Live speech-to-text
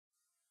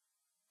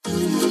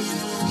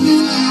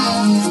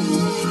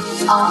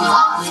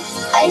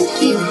Ice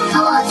Cube,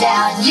 come on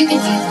down. You can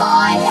be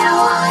my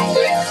ally.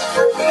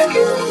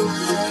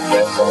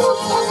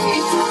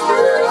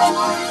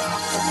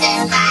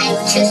 Then I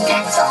choose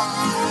pencil.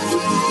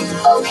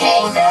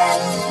 Okay then.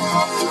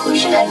 Who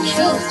should I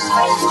choose?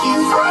 Ice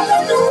Cube.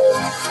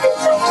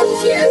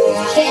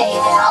 Okay,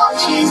 then I'll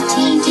choose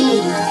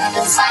TD,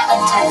 the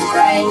silent type,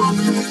 right?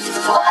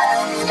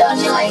 What? Don't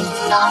you like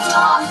not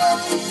talk?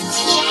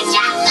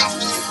 Teardrop must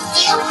be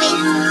stupid.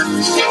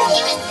 She doesn't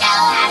even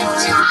know how to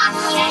talk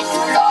yet.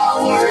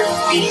 Oh, you're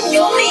being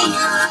silly.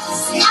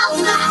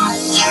 Snowball,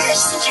 you're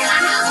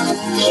strong.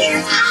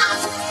 You're up.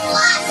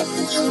 What?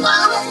 You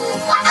won't?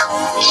 What a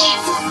win.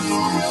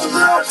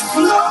 That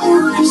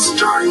flower is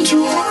starting to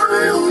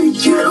really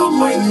get on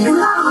my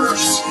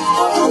nerves.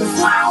 Oh,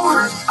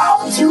 flower,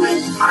 I'll do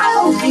it.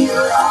 I'll be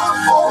her.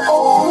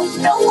 Oh,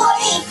 no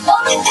way.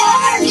 Over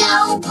there.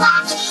 No,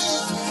 Blocky.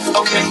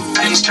 Okay,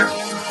 Penny's turn.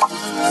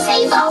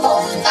 Say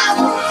bubble,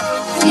 bubble.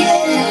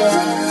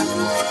 Yeah.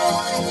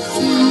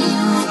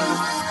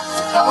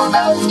 How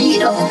about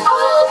Needle?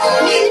 Oh,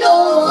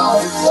 Needle.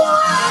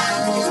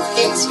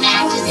 This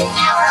match is in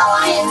our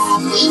alliance.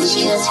 We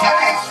choose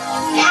her.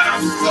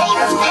 Yeah, they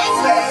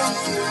remember.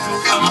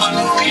 Come on,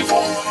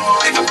 people.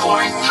 Pick a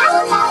point.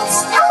 How about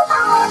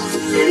Snowball?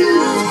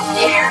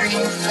 There it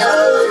goes.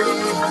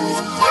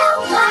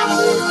 No,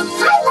 Blocky.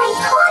 I like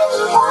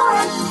Corny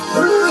more.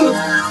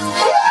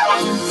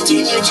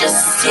 Did you just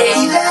say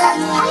that?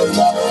 I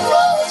didn't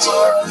mean to.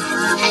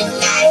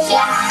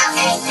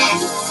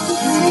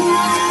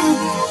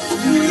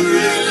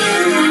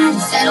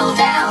 Settle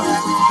down.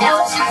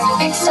 Now it's time to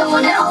pick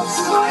someone else.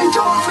 I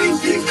don't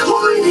think they're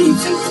going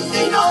to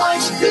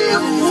penalize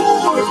them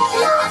more.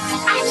 Look,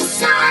 I'm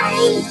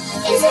sorry.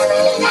 Is it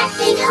really that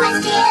big of a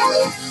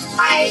deal?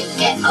 I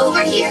get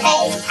over here.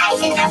 Hey, I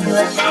can help you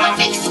with that. What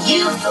makes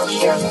you the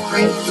leader of the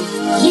group?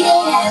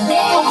 Yeah,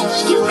 man,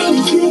 you made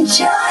a good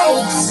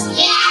choice.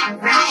 Yeah,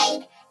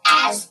 right.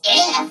 As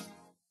if.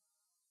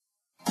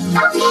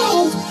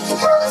 Okay,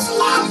 who's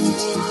left?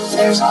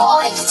 There's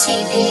always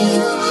TV.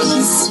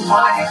 He's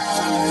smart.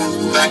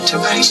 Back to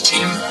Penny's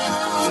team.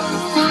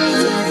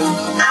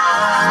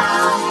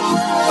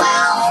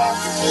 Well,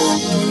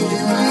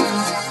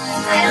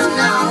 I don't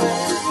know.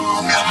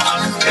 Come on,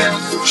 Pen.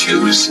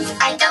 Choose.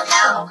 I don't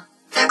know.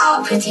 They're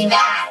all pretty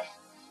bad.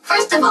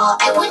 First of all,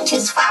 I wouldn't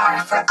choose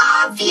Flower for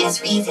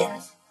obvious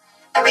reasons.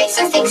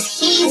 Eraser thinks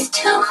he's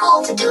too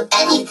cool to do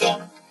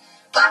anything.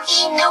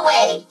 Blocky, no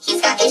way.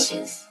 He's got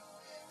issues.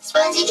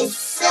 Spongy is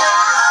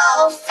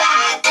so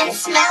fat and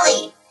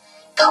smelly.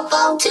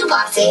 Gulpo, too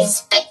boxy.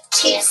 Spit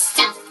to your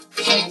stuff.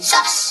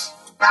 Shush.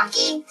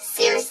 Rocky,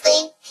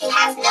 seriously? He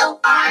has no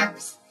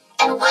arms.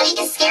 And Woody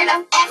is scared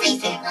of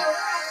everything.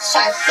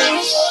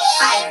 Sharkfish,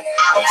 fire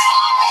out.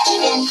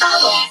 Even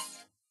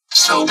Bubbles.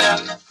 So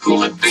then,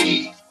 who'll it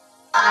be?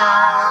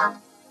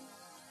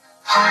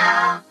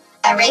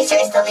 Eraser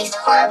is the least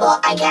horrible,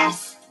 I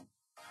guess.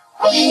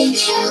 We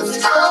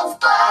choose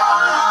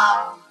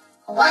Golfball.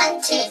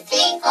 1, 2,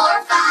 3,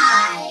 4,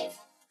 5.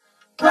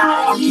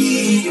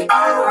 Blocky,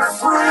 our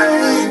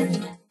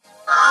friend.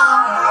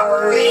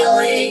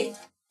 Really?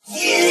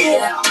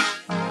 Yeah.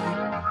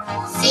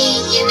 See,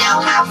 you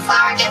know how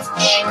Flower gets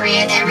angry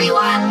at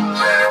everyone.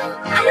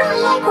 I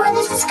don't like where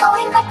this is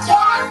going, but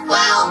yeah.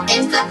 Well,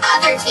 if the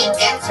other team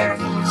gets her,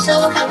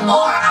 she'll become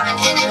more of an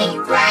enemy,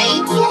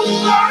 right?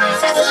 Yeah.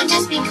 So it would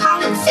just be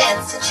common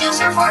sense to choose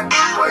her for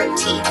our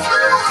team.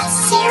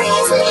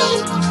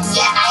 Seriously?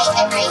 Yeah,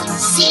 I agree.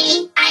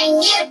 See, I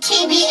knew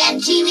TB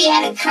and GB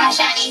had a crush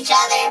on each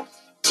other.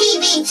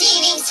 TB,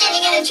 GB,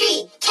 sitting in a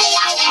tree.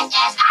 KISSING.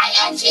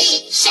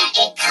 Shut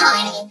it,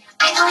 Connie.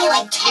 I only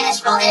like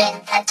tennis rolled in a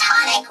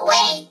platonic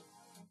way.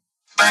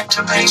 Back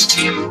to Penny's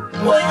team.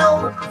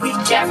 Well, we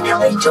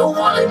definitely don't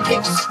want to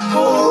pick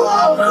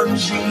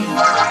Spongy.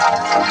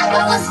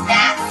 What was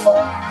that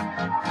for?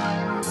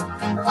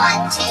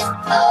 1, 2,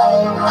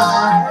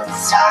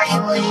 sorry,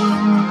 Woody.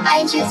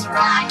 I just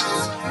Rocky.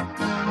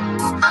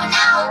 Oh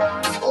no.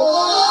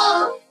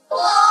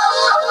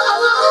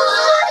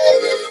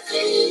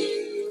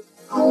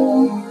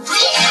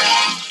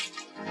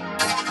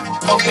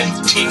 Okay,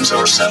 teams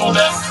are settled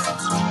down.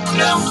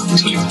 Now,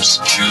 teams,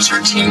 choose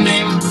your team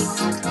name.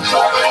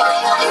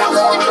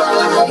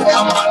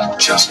 Come on,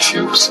 just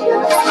choose.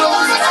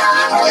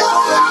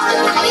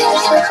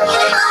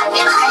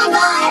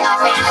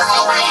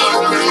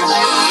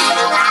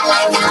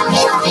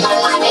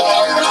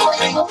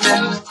 Okay,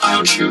 then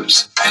I'll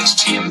choose. Pen's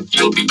team,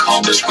 you'll be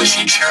called the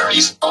Squishy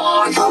Cherries.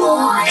 Oh, come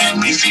on.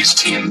 And Beefy's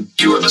team,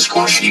 you are the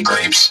Squishy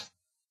Grapes.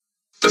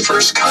 The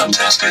first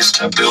contest is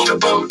to build a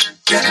boat,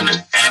 get in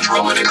it, and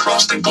row it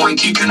across the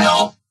Boinky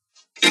Canal.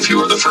 If you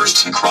are the first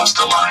to cross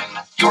the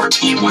line, your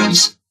team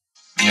wins.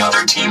 The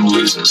other team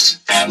loses,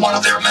 and one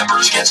of their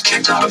members gets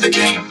kicked out of the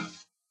game.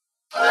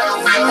 I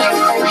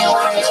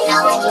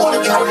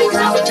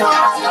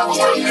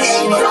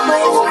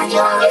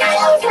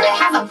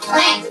have a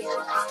plan.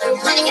 I'm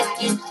planning a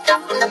few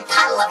stuff in the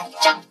pile of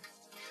junk.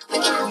 We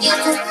can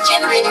use this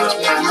generator to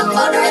turn the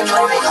motor and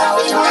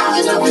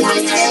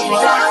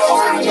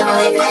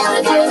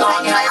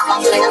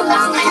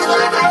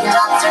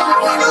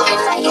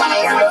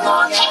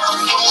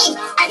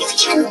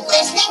even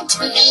listening to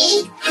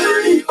me?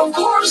 Hey, of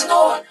course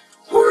not.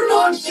 We're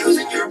not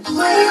using your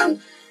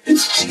plan.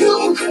 It's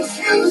too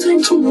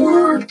confusing to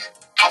work.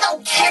 I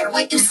don't care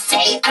what you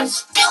say, I'm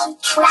still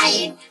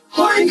trying.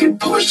 I could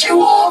push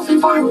you off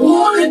if I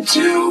wanted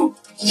to.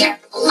 You're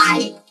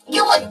lying.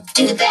 You wouldn't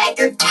do that.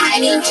 Your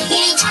tiny,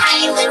 teeny,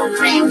 tiny little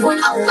brain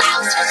wouldn't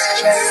allow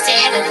such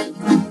insanity.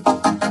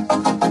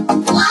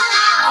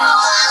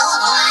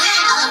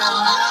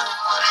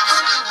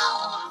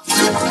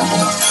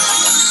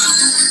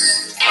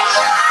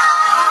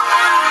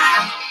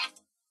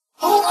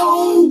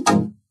 Uh-oh.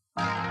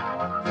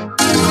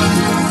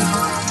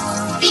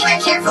 Be more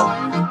careful.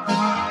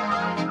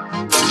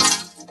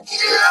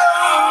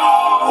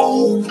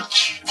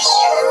 Ouch.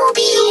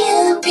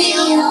 Pew,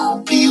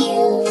 pew,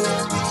 pew.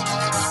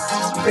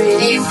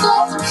 Pretty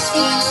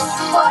folksy,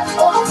 but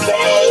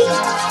okay.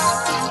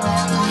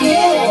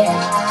 Yeah,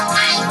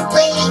 I'm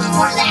waiting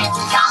for that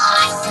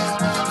shot.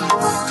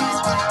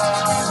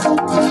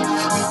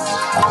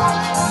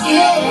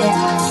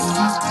 Yeah,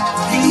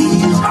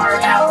 These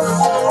are our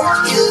four.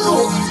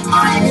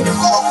 I'm in 4.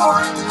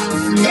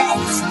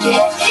 Let's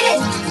get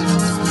it.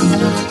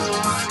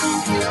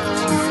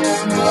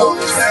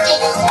 Who's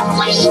still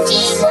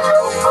waiting?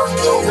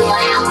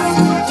 Well,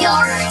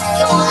 your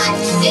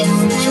watch is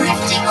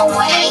drifting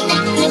away.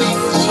 I'm gonna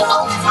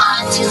jump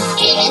onto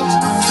it.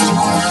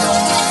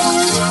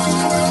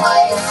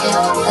 I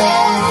feel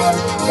bad.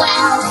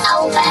 Well,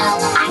 oh well,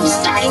 I'm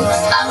starting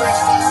with power.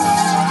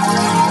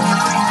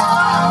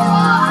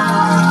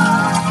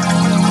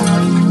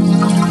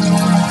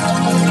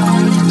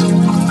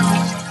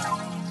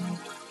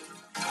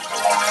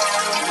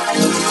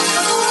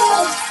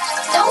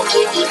 Don't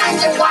keep me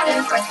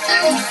underwater for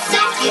 30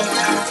 seconds.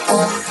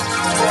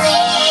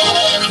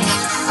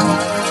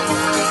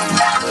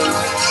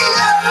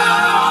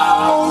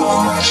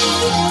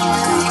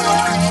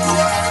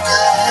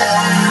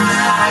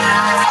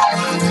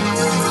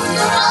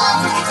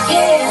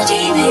 Yeah,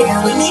 team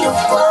here. We need a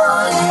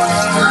fun.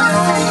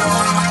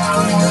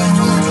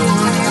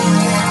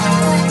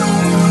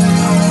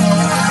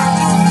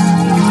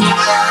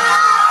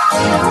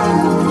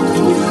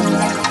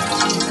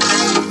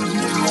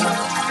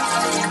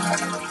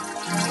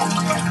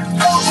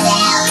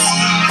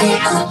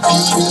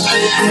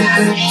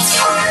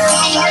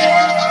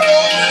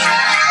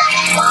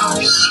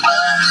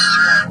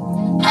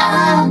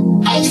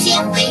 I see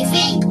him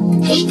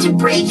leaving. Hate to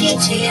break it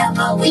to you,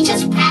 but we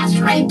just passed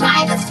right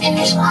by the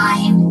finish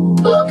line.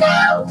 Look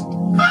out!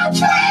 A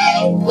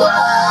train!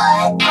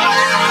 What?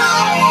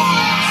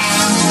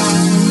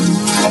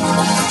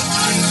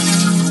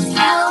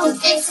 Oh,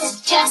 this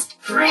is just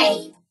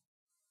great.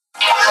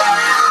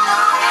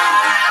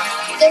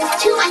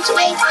 There's too much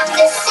weight on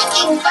this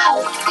sinking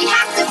boat. We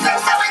have to throw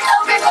someone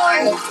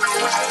overboard.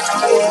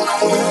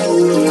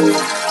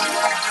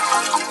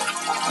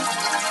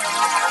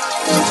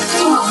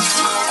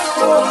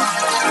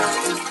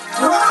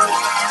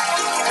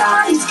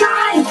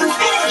 Guys, the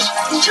finish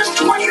is just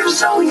 20 or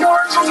so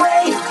yards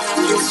away.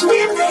 We can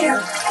swim there,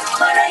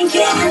 but I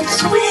can't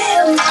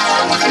swim.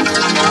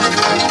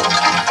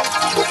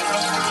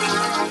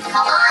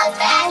 Come on,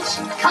 Bench.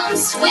 Come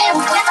swim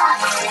with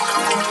us.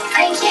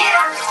 I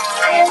can't.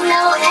 I have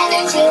no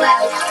energy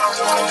left.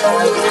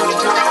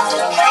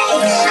 Hey,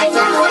 I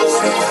got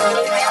voices.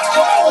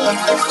 Hey,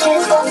 it's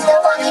Tinsel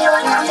still on you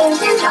and I'm in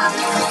your top.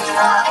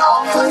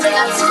 All closing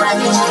up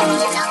sponge.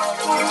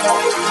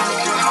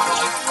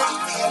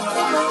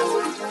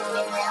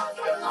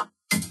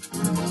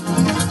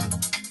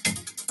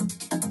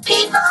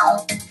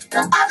 People,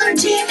 the other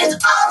team is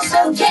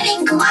also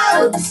getting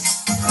close.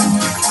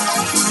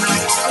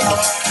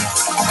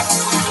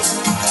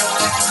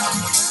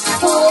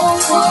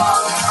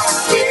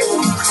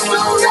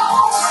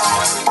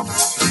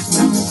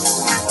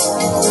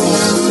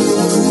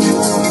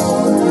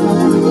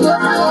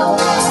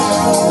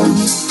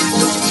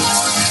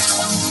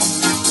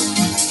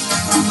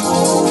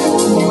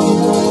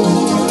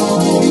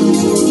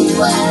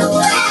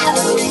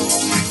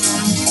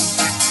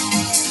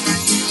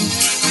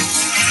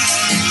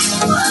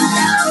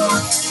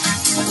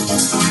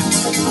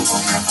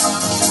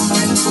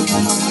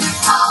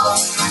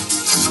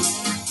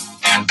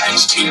 And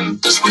Penn's team,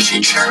 the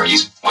Squishy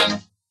Cherries,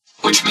 win.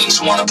 Which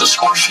means one of the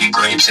Squishy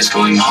Grapes is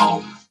going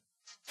home.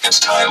 It's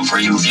time for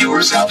you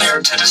viewers out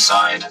there to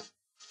decide.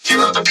 Here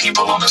are the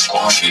people on the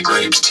Squishy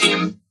Grapes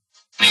team.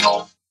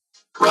 Needle,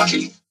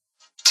 Rocky,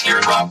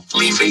 Teardrop,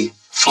 Leafy,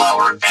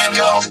 Flower, and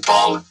Golf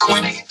Ball,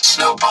 Quinny,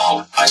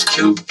 Snowball, Ice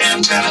Cube,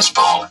 and Tennis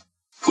Ball.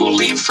 Who'll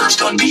leave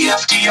first on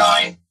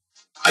BFDI?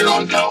 I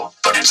don't know,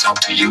 but it's up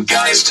to you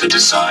guys to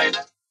decide.